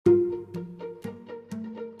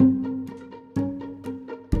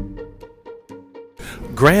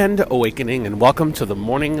Grand Awakening, and welcome to the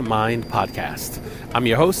Morning Mind Podcast. I'm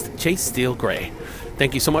your host, Chase Steele Gray.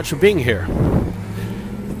 Thank you so much for being here.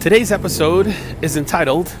 Today's episode is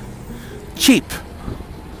entitled Cheap.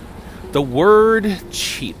 The word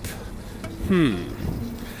cheap.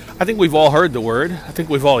 I think we've all heard the word. I think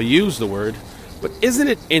we've all used the word. But isn't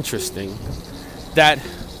it interesting that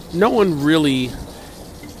no one really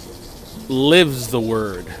lives the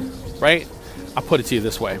word, right? I'll put it to you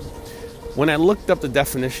this way. When I looked up the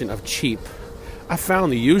definition of cheap, I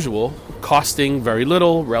found the usual, costing very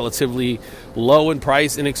little, relatively low in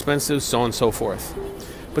price, inexpensive, so on and so forth.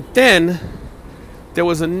 But then there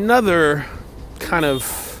was another kind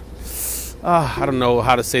of, I don't know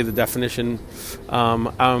how to say the definition.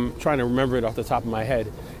 I'm trying to remember it off the top of my head.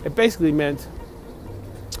 It basically meant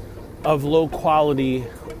of low quality,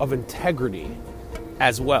 of integrity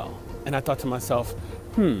as well. And I thought to myself,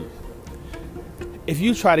 if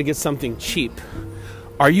you try to get something cheap,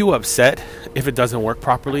 are you upset if it doesn't work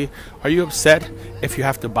properly? Are you upset if you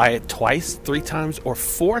have to buy it twice, 3 times, or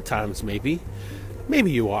 4 times maybe?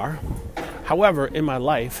 Maybe you are. However, in my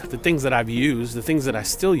life, the things that I've used, the things that I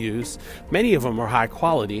still use, many of them are high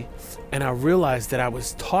quality. And I realized that I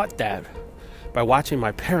was taught that by watching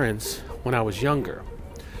my parents when I was younger.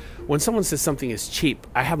 When someone says something is cheap,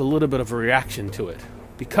 I have a little bit of a reaction to it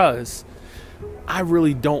because I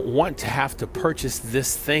really don't want to have to purchase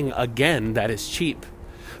this thing again that is cheap.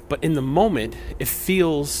 But in the moment, it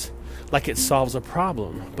feels like it solves a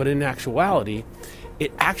problem. But in actuality,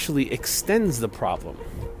 it actually extends the problem.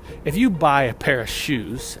 If you buy a pair of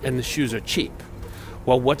shoes and the shoes are cheap,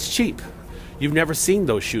 well, what's cheap? You've never seen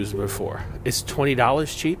those shoes before. Is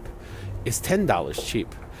 $20 cheap? Is $10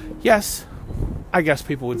 cheap? Yes, I guess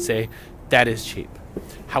people would say that is cheap.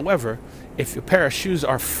 However, if a pair of shoes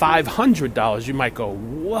are $500, you might go,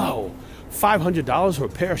 whoa, $500 for a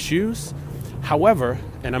pair of shoes? However,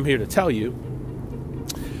 and I'm here to tell you,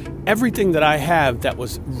 everything that I have that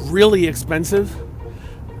was really expensive,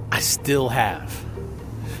 I still have.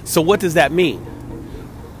 So what does that mean?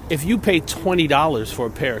 If you pay $20 for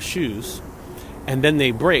a pair of shoes and then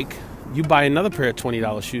they break, you buy another pair of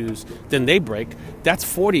 $20 shoes, then they break, that's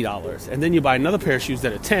 $40. And then you buy another pair of shoes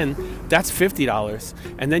that are $10, that's $50.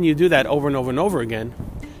 And then you do that over and over and over again,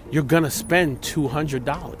 you're going to spend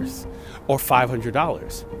 $200 or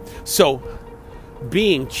 $500. So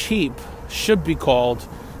being cheap should be called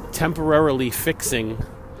temporarily fixing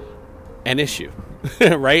an issue,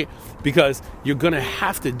 right? Because you're going to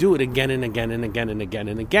have to do it again and again and again and again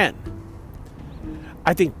and again.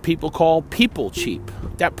 I think people call people cheap.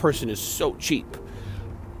 That person is so cheap.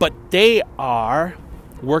 But they are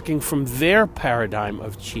working from their paradigm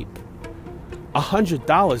of cheap.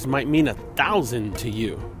 $100 might mean $1,000 to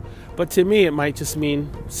you. But to me, it might just mean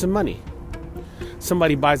some money.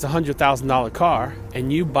 Somebody buys a $100,000 car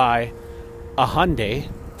and you buy a Hyundai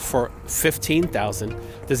for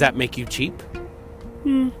 $15,000. Does that make you cheap?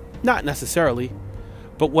 Not necessarily.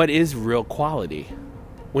 But what is real quality?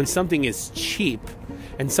 When something is cheap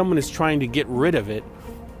and someone is trying to get rid of it,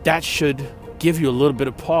 that should give you a little bit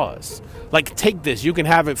of pause. Like, take this, you can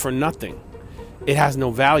have it for nothing. It has no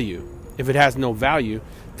value. If it has no value,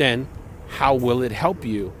 then how will it help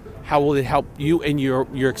you? How will it help you in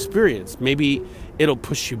your experience? Maybe it'll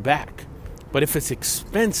push you back. But if it's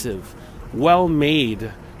expensive, well made,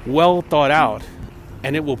 well thought out,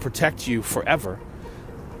 and it will protect you forever,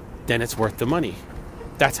 then it's worth the money.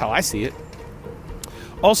 That's how I see it.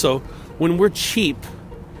 Also, when we're cheap,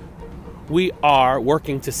 we are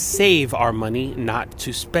working to save our money, not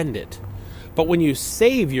to spend it. But when you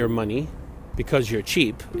save your money because you're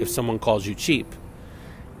cheap, if someone calls you cheap,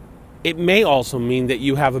 it may also mean that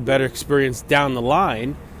you have a better experience down the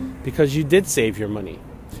line because you did save your money.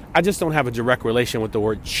 I just don't have a direct relation with the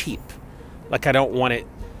word cheap. Like, I don't want it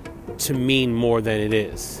to mean more than it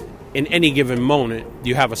is. In any given moment,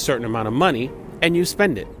 you have a certain amount of money and you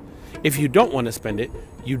spend it. If you don't want to spend it,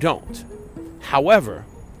 you don't. However,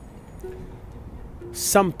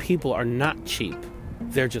 some people are not cheap.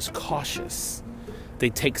 They're just cautious.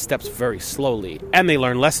 They take steps very slowly, and they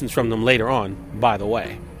learn lessons from them later on, by the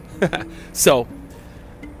way. So,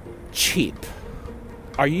 cheap.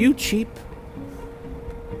 Are you cheap?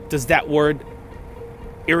 Does that word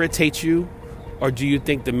irritate you? Or do you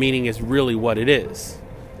think the meaning is really what it is?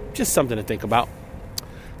 Just something to think about.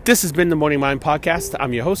 This has been the Morning Mind Podcast.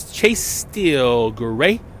 I'm your host, Chase Steele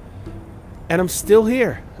Gray, and I'm still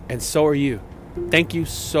here, and so are you. Thank you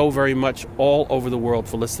so very much all over the world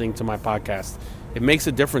for listening to my podcast. It makes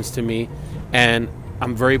a difference to me, and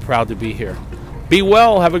I'm very proud to be here. Be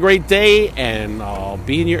well, have a great day, and I'll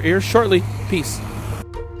be in your ears shortly. Peace.